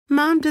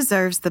Mom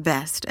deserves the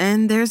best,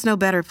 and there's no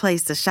better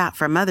place to shop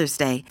for Mother's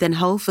Day than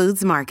Whole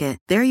Foods Market.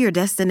 They're your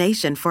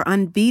destination for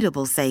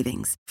unbeatable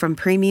savings, from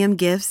premium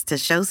gifts to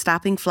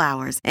show-stopping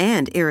flowers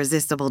and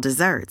irresistible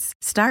desserts.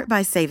 Start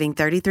by saving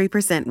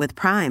 33% with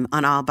Prime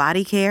on all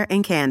body care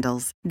and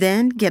candles.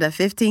 Then get a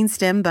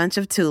 15-stem bunch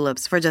of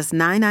tulips for just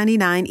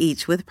 $9.99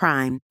 each with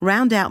Prime.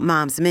 Round out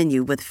Mom's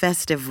menu with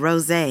festive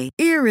rosé,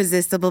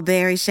 irresistible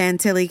berry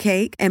chantilly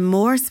cake, and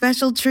more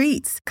special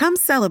treats. Come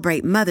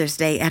celebrate Mother's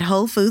Day at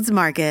Whole Foods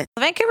Market. The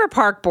Vancouver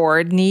Park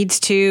Board needs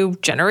to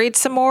generate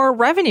some more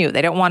revenue.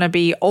 They don't want to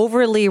be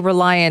overly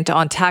reliant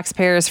on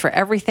taxpayers for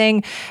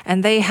everything,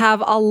 and they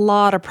have a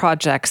lot of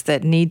projects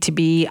that need to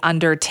be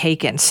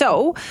undertaken.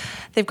 So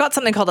they've got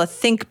something called a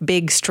Think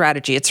Big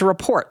strategy. It's a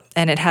report,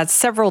 and it has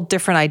several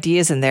different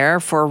ideas in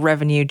there for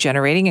revenue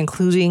generating,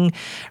 including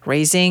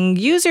raising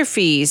user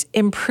fees,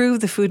 improve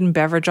the food and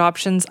beverage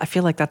options. I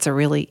feel like that's a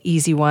really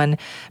easy one.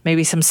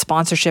 Maybe some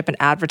sponsorship and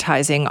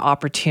advertising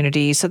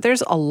opportunities. So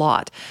there's a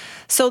lot.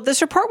 So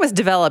this report was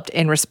developed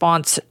in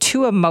response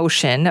to a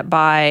motion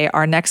by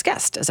our next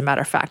guest. As a matter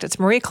of fact, it's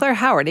Marie-Claire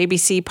Howard,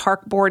 ABC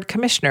Park Board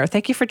Commissioner.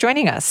 Thank you for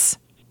joining us.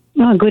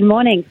 Oh, good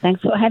morning.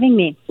 Thanks for having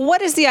me.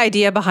 What is the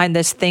idea behind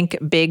this Think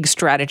Big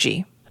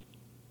strategy?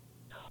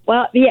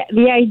 Well,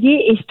 the idea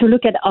is to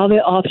look at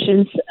other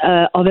options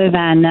other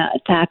than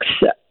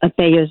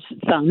taxpayers'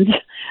 funds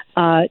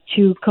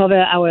to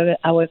cover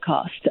our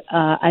cost.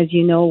 As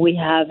you know, we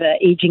have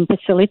aging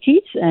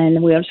facilities,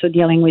 and we're also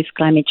dealing with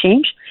climate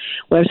change.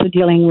 We're also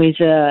dealing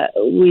with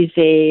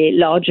a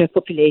larger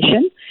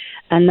population,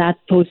 and that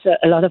puts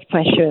a lot of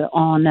pressure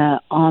on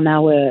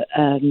our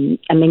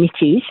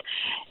amenities.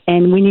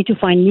 And we need to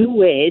find new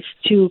ways,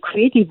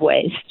 creative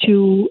ways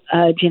to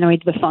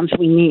generate the funds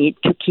we need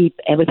to keep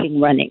everything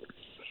running.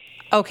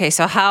 Okay,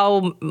 so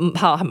how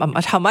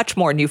much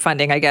more new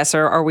funding, I guess,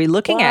 are we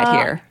looking at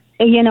here?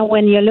 You know,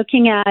 when you're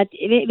looking at,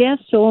 there are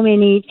so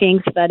many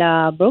things that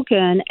are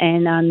broken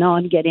and are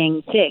not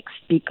getting fixed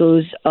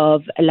because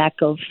of a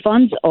lack of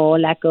funds or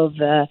lack of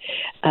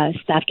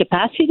staff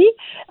capacity.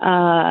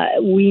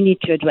 We need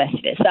to address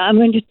this. I'm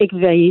going to take a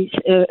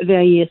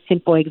very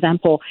simple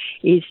example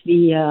is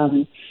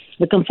the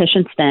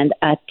concession stand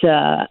at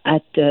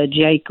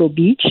Jericho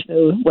Beach,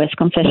 West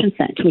Concession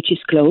Stand, which is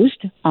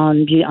closed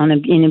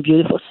in a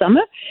beautiful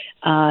summer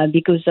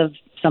because of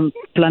some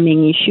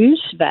plumbing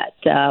issues that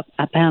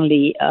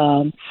apparently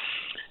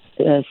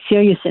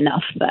serious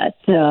enough that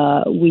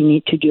we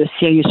need to do a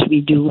serious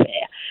redo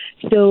there.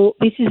 So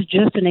this is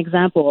just an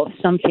example of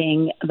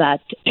something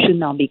that should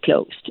not be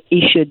closed.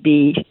 It should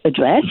be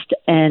addressed,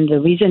 and the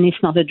reason it's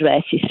not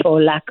addressed is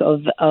for lack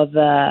of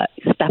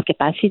staff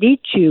capacity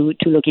to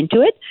look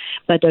into it,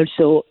 but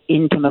also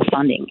in terms of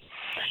funding.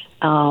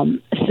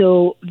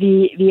 So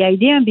the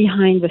idea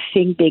behind the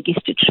Think Big is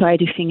to try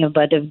to think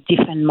about a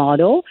different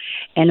model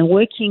and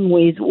working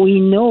with,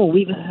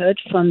 we've heard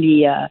from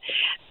the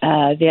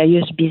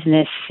various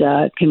business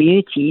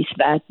communities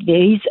that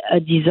there is a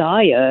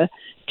desire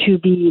to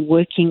be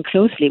working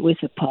closely with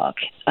the park.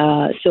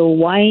 So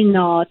why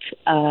not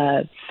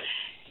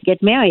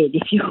get married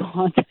if you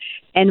want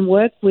and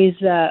work with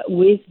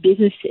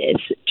businesses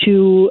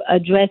to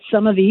address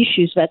some of the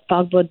issues that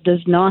Park Board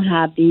does not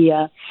have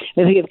the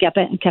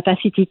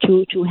capacity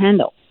to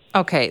handle.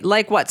 Okay,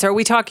 like what? So are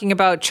we talking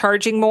about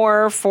charging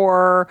more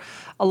for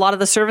a lot of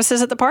the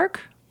services at the park?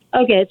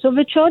 Okay, so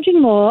the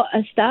charging more,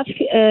 staff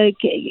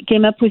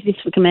came up with this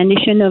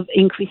recommendation of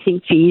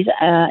increasing fees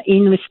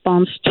in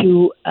response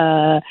to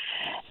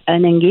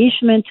an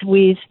engagement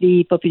with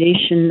the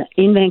population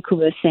in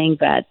Vancouver saying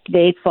that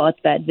they thought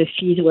that the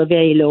fees were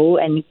very low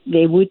and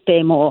they would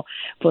pay more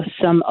for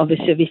some of the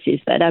services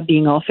that are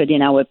being offered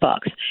in our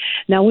parks.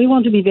 Now, we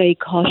want to be very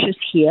cautious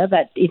here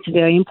that it's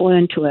very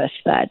important to us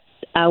that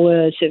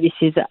our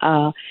services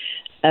are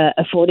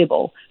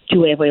affordable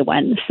to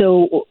everyone.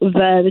 So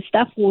the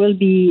staff will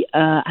be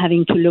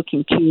having to look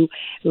into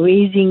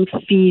raising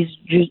fees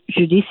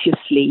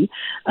judiciously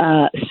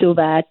so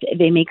that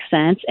they make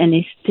sense and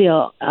they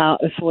still are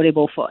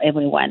affordable for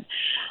everyone.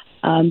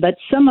 But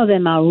some of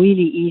them are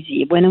really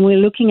easy. When we're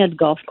looking at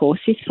golf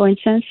courses, for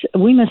instance,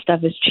 we must have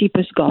the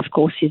cheapest golf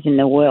courses in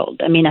the world.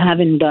 I mean, I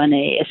haven't done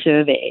a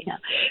survey,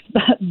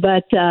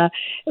 but the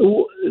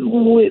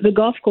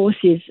golf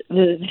courses,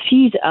 the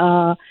fees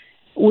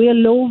we're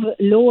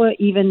lower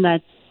even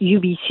than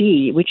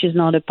UBC, which is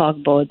not a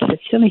Park Board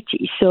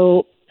facility.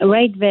 So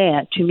right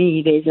there, to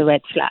me, there's a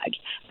red flag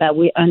that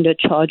we're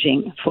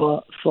undercharging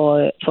for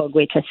a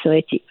great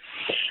facility.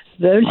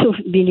 We also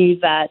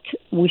believe that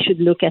we should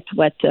look at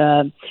what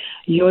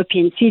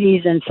European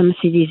cities and some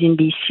cities in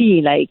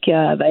BC, like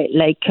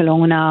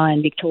Kelowna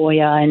and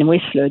Victoria and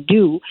Whistler,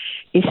 do,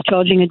 is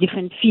charging a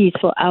different fees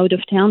for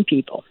out-of-town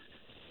people.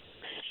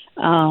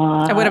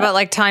 And what about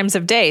like times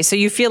of day? So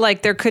you feel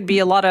like there could be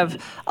a lot of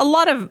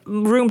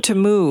room to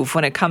move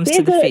when it comes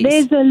to the fees.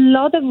 There's a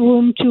lot of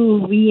room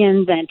to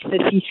reinvent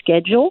the fee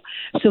schedule,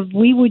 so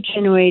we would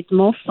generate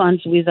more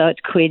funds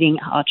without creating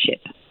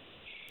hardship.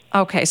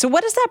 Okay, so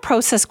what is that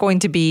process going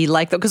to be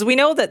like, though? Because we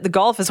know that the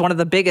golf is one of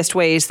the biggest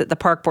ways that the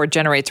Park Board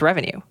generates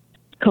revenue.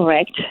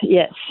 Correct.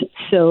 Yes.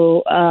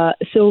 So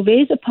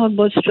there is a park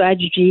board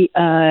strategy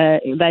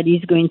that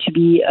is going to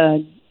be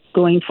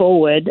going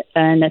forward,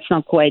 and that's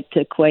not quite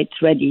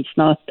ready. It's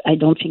not. I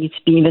don't think it's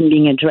even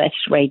being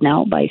addressed right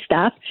now by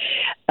staff.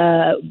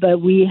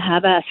 But we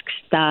have asked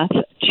staff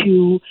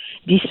to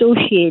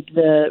dissociate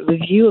the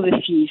review of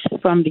the fees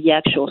from the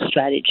actual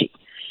strategy.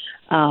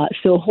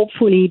 So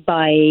hopefully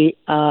by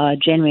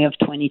January of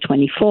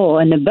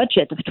 2024 and the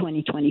budget of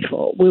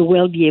 2024, we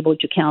will be able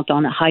to count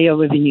on higher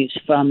revenues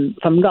from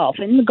golf.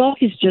 And golf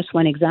is just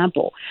one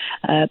example.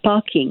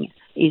 Parking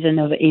is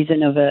another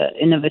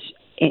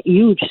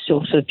huge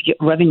source of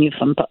revenue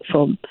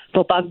for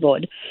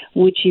parkboard,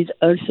 which is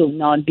also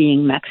not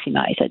being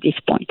maximized at this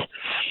point.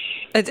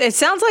 It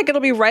sounds like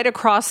it'll be right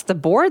across the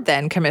board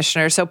then,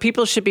 Commissioner, so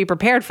people should be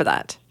prepared for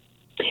that.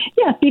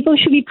 Yeah, people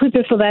should be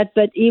prepared for that,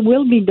 but it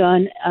will be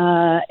done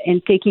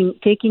and taking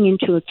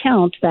into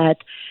account that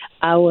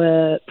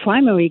our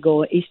primary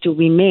goal is to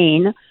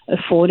remain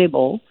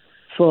affordable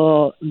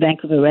for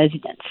Vancouver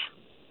residents.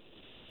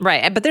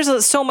 Right, but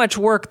there's so much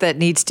work that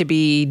needs to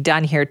be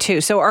done here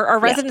too. So are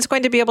residents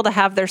going to be able to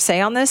have their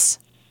say on this?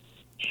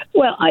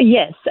 Well,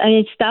 yes. I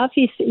mean, staff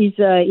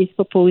is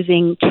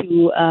proposing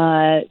to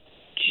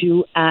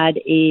add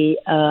a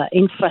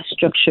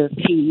infrastructure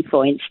fee,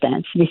 for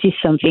instance. This is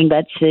something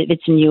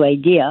it's a new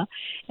idea,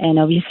 and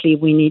obviously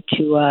we need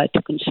to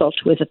consult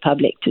with the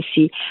public to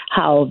see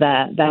how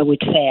that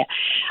would fare.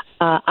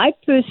 I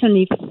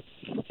personally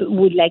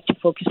would like to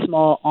focus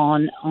more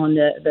on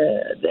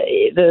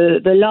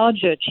the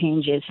larger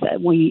changes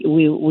that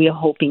we are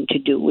hoping to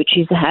do, which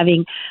is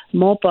having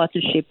more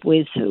partnership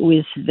with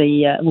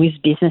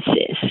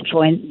businesses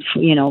for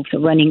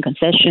running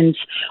concessions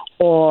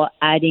or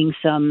adding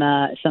some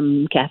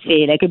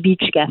cafe, like a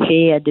beach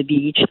cafe at the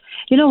beach.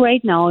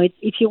 Right now,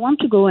 if you want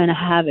to go and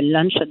have a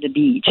lunch at the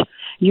beach,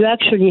 you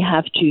actually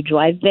have to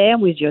drive there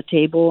with your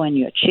table and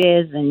your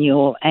chairs and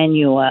your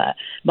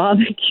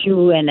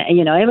barbecue and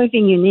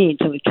everything you need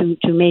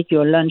to make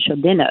your lunch or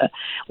dinner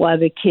while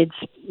the kids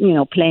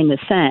play in the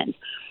sand.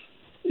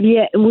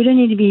 Yeah,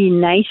 wouldn't it be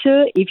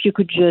nicer if you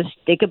could just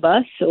take a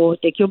bus or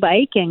take your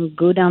bike and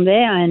go down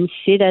there and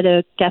sit at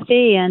a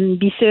cafe and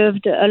be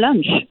served a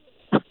lunch?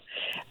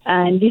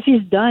 And this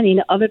is done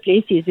in other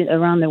places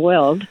around the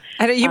world.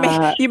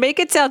 You make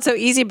it sound so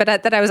easy, but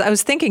I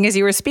was thinking as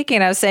you were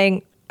speaking, I was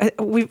saying,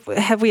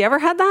 have we ever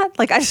had that?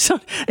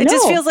 It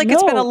just feels like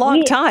it's been a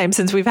long time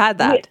since we've had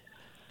that.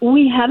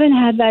 We haven't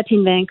had that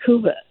in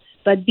Vancouver,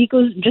 but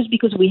because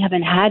we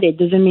haven't had it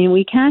doesn't mean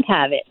we can't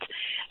have it.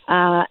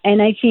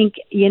 And I think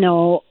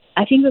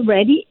we're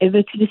ready.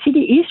 The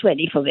city is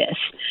ready for this.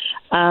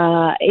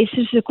 It's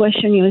just a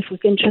question, if we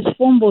can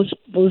transform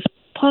those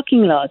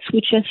parking lots,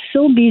 which are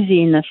so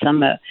busy in the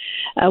summer,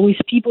 with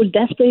people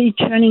desperately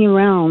turning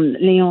around,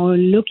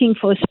 looking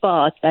for a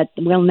spot that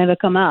will never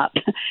come up.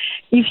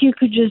 If you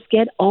could just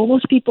get all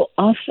those people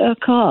off their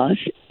cars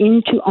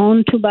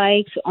onto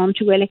bikes,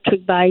 onto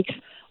electric bikes,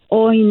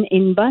 or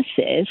in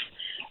buses,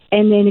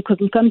 and then you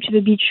can come to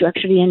the beach to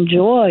actually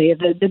enjoy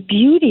the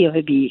beauty of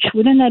a beach.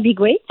 Wouldn't that be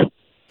great?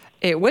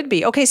 It would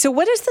be. Okay, so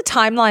what is the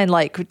timeline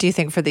like, do you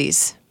think, for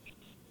these?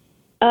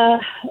 I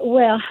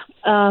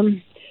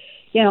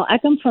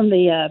come from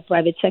the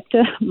private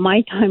sector.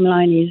 My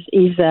timeline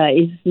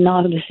is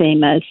not the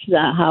same as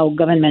how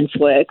governments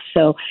work.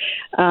 So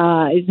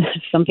it's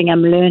something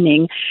I'm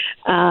learning.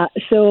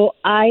 So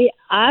I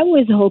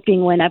was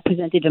hoping when I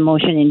presented the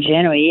motion in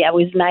January, I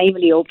was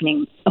naively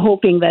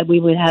hoping that we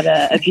would have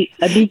a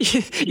beach.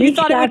 You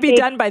thought it would be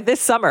done by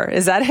this summer.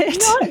 Is that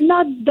it?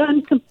 Not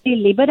done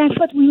completely, but I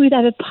thought we would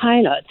have a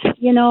pilot.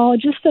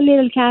 Just a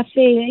little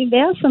cafe.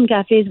 There are some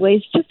cafes where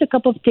it's just a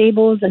couple of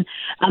tables and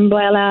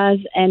umbrellas,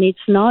 and it's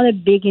not a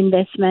big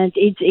investment.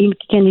 It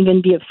can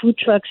even be a food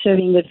truck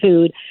serving the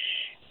food.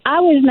 I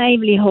was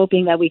naively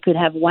hoping that we could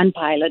have one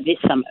pilot this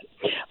summer.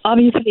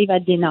 Obviously,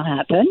 that did not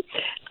happen.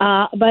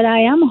 But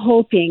I am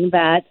hoping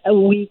that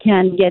we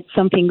can get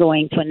something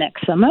going for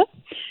next summer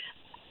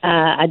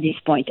at this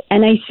point.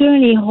 And I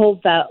certainly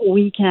hope that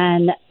we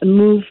can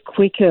move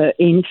quicker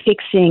in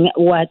fixing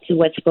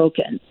what's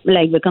broken,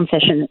 like the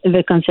concession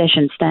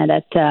stand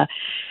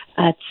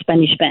at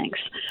Spanish Banks,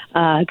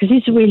 because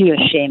it's really a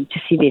shame to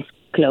see this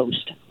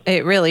closed.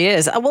 It really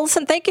is. Well,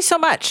 listen, thank you so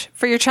much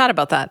for your chat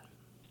about that.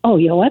 Oh,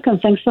 you're welcome.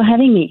 Thanks for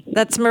having me.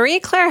 That's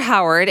Marie-Claire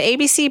Howard,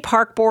 ABC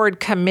Park Board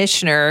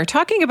Commissioner,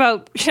 talking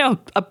about,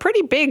 a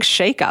pretty big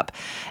shakeup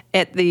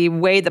at the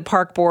way the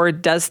Park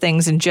Board does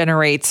things and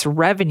generates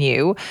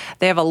revenue.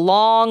 They have a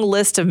long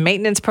list of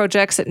maintenance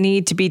projects that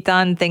need to be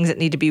done, things that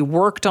need to be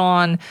worked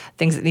on,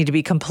 things that need to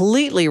be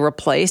completely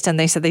replaced. And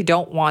they said they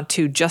don't want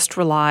to just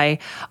rely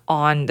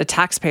on the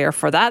taxpayer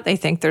for that. They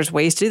think there's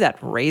ways to do that.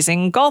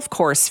 Raising golf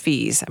course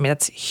fees. I mean,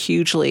 that's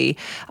hugely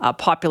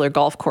popular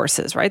golf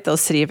courses, right?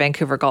 Those City of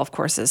Vancouver golf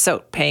courses.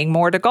 So paying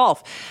more to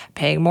golf,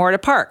 paying more to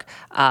park,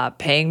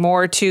 paying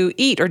more to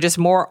eat, or just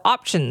more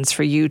options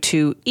for you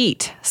to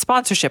eat.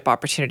 Sponsorship membership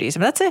opportunities. I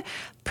mean, that's a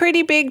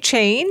pretty big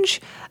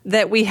change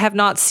that we have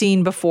not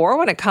seen before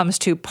when it comes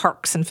to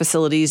parks and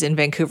facilities in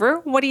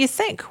Vancouver. What do you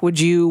think? Would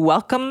you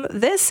welcome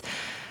this?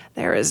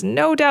 There is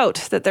no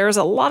doubt that there is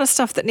a lot of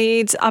stuff that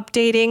needs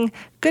updating.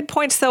 Good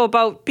points, though,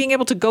 about being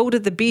able to go to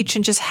the beach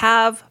and just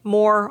have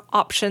more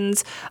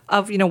options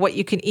of, what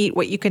you can eat,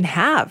 what you can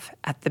have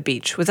at the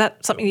beach. Was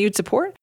that something you'd support?